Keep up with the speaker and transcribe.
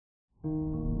Good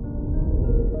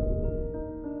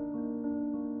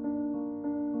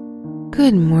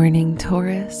morning,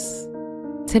 Taurus.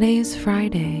 Today is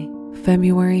Friday,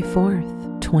 February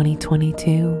 4th,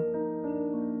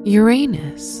 2022.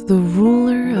 Uranus, the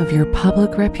ruler of your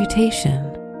public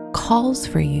reputation, calls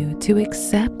for you to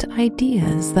accept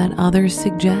ideas that others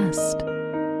suggest.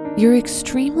 You're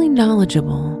extremely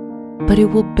knowledgeable, but it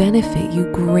will benefit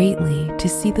you greatly to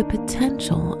see the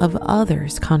potential of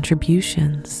others'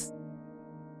 contributions.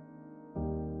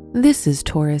 This is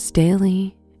Taurus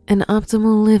Daily, an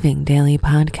Optimal Living Daily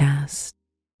podcast.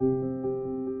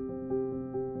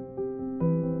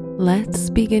 Let's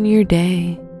begin your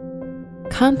day.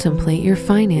 Contemplate your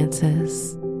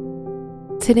finances.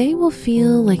 Today will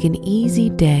feel like an easy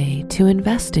day to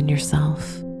invest in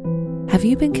yourself. Have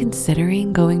you been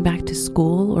considering going back to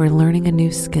school or learning a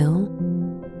new skill?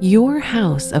 Your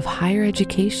house of higher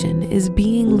education is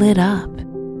being lit up,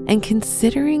 and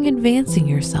considering advancing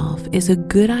yourself is a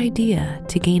good idea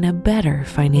to gain a better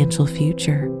financial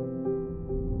future.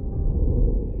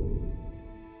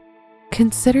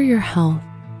 Consider your health.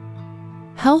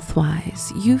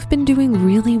 Health-wise, you've been doing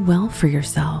really well for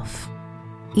yourself.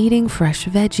 Eating fresh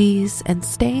veggies and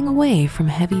staying away from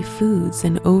heavy foods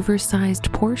and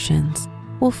oversized portions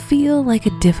will feel like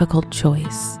a difficult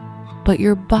choice, but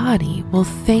your body will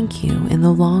thank you in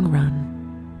the long run.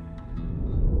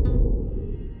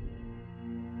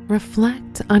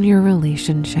 Reflect on your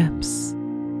relationships.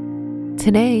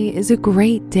 Today is a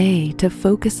great day to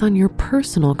focus on your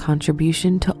personal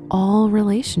contribution to all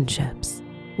relationships,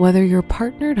 whether you're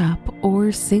partnered up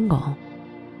or single.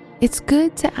 It's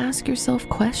good to ask yourself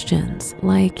questions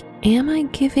like, am I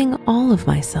giving all of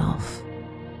myself?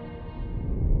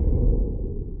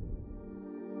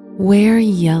 Wear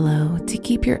yellow to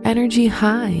keep your energy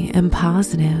high and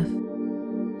positive.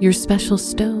 Your special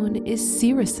stone is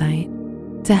cerussite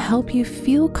to help you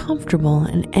feel comfortable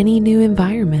in any new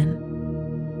environment.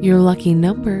 Your lucky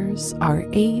numbers are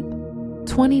 8,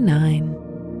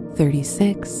 29,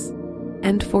 36,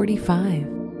 and 45.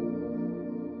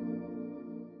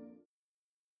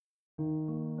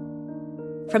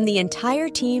 From the entire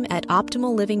team at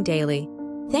Optimal Living Daily,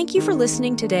 thank you for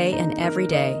listening today and every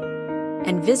day.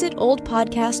 And visit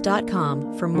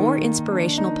oldpodcast.com for more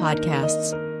inspirational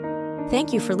podcasts.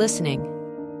 Thank you for listening.